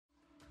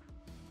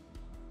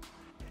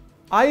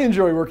I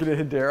enjoy working at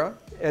Hedera,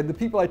 and the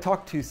people I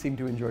talk to seem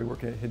to enjoy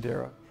working at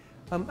Hedera.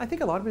 I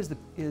think a lot of it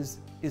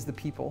is the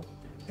people.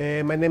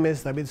 My name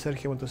is David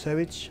Sergio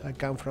Montosevich. I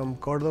come from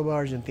Cordoba,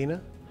 Argentina.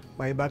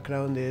 My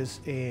background is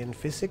in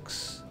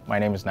physics. My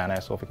name is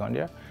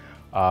ESSILFIE-CONDUAH.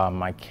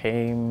 I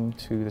came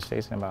to the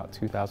States in about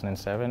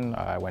 2007.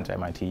 I went to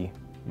MIT.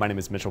 My name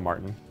is Mitchell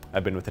Martin.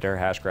 I've been with Hedera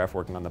Hashgraph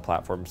working on the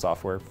platform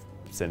software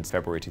since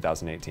February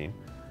 2018.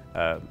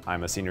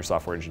 I'm a senior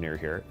software engineer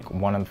here.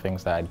 One of the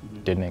things that I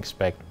didn't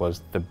expect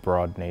was the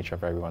broad nature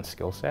of everyone's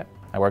skill set.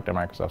 I worked at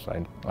Microsoft,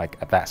 so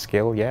at that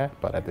scale, yeah,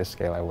 but at this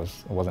scale I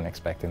wasn't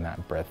expecting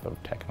that breadth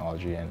of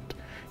technology and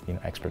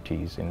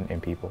expertise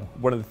in people.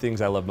 One of the things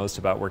I love most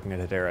about working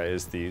at Hedera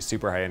is the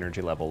super high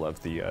energy level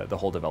of the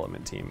whole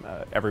development team.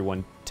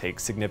 Everyone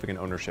takes significant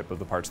ownership of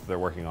the parts that they're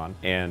working on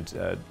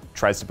and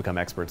tries to become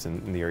experts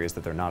in the areas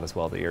that they're not as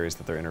well, the areas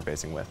that they're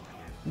interfacing with.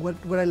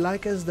 What I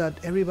like is that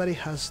everybody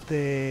has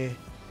the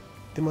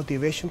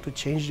motivation to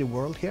change the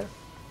world here.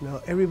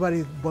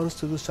 Everybody wants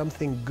to do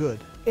something good.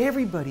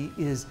 Everybody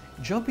is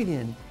jumping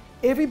in.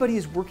 Everybody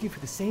is working for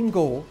the same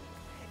goal.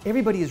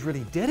 Everybody is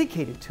really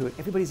dedicated to it.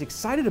 Everybody's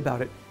excited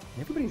about it.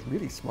 And everybody's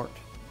really smart.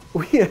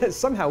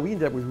 Somehow we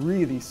end up with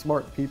really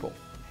smart people.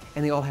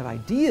 And they all have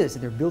ideas,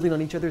 and they're building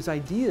on each other's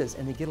ideas,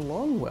 and they get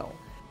along well.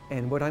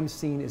 And what I'm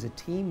seeing is a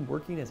team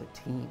working as a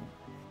team.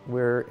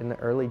 We're in the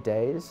early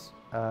days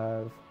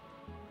of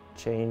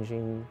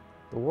changing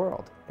the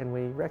world, and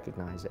we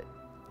recognize it.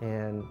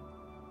 And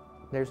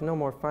there's no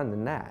more fun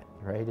than that,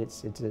 right?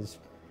 It's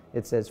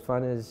as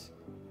fun as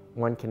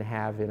one can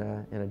have in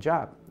a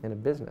job, in a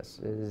business,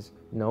 is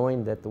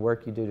knowing that the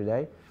work you do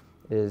today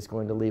is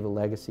going to leave a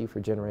legacy for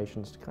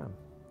generations to come.